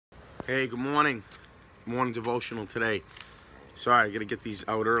Hey, good morning. Morning devotional today. Sorry, I gotta get these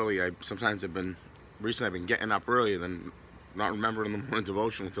out early. Recently I've been getting up earlier than not remembering the morning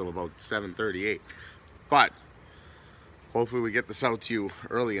devotional until about 7:38. But hopefully we get this out to you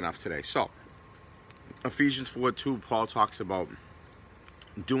early enough today. So, Ephesians 4:2, Paul talks about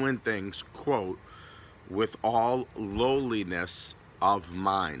doing things, quote, with all lowliness of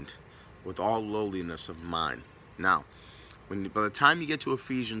mind. With all lowliness of mind. Now, by the time you get to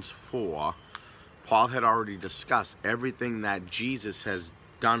Ephesians 4, Paul had already discussed everything that Jesus has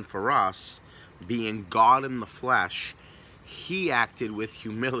done for us, being God in the flesh. He acted with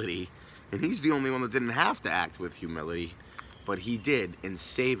humility, and he's the only one that didn't have to act with humility, but he did in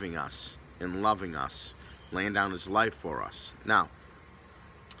saving us, in loving us, laying down his life for us. Now,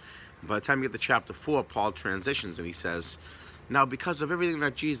 by the time you get to chapter 4, Paul transitions and he says, now because of everything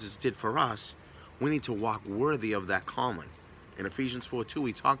that Jesus did for us, we need to walk worthy of that calling. In Ephesians 4:2,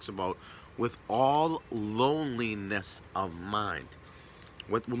 he talks about with all lowliness of mind.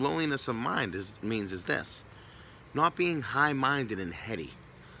 What lowliness of mind means is this: not being high-minded and heady,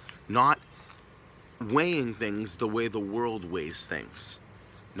 not weighing things the way the world weighs things,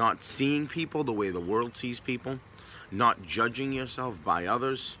 not seeing people the way the world sees people, not judging yourself by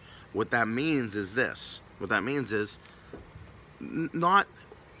others. What that means is this. What that means is not,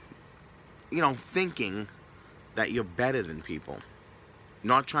 thinking that you're better than people,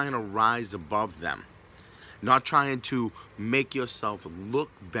 not trying to rise above them, not trying to make yourself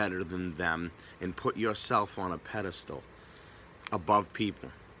look better than them and put yourself on a pedestal above people.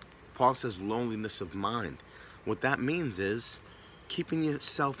 Paul says lowliness of mind. What that means is keeping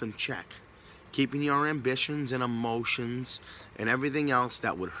yourself in check, keeping your ambitions and emotions and everything else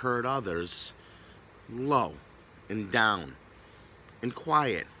that would hurt others low and down and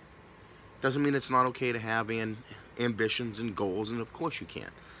quiet. Doesn't mean it's not okay to have ambitions and goals, and of course you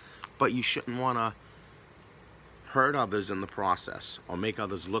can. But you shouldn't want to hurt others in the process or make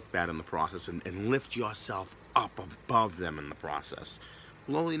others look bad in the process and lift yourself up above them in the process.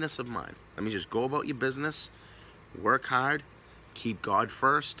 Lowliness of mind. Let me just go about your business, work hard, keep God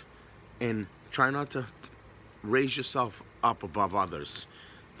first, and try not to raise yourself up above others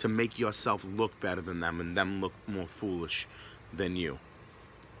to make yourself look better than them and them look more foolish than you.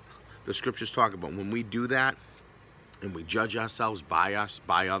 The scriptures talk about when we do that and we judge ourselves by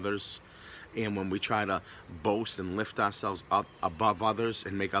others, and when we try to boast and lift ourselves up above others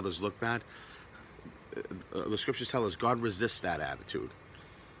and make others look bad, the scriptures tell us God resists that attitude.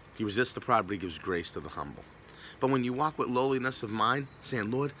 He resists the proud, but he gives grace to the humble. But when you walk with lowliness of mind, saying,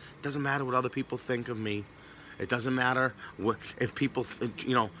 Lord, it doesn't matter what other people think of me. It doesn't matter if people,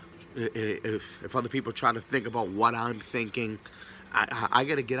 if other people try to think about what I'm thinking. I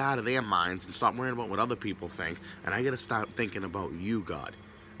got to get out of their minds and stop worrying about what other people think, and I got to start thinking about you, God.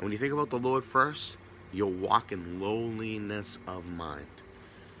 And when you think about the Lord first, you'll walk in lowliness of mind.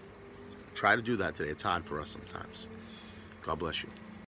 Try to do that today. It's hard for us sometimes. God bless you.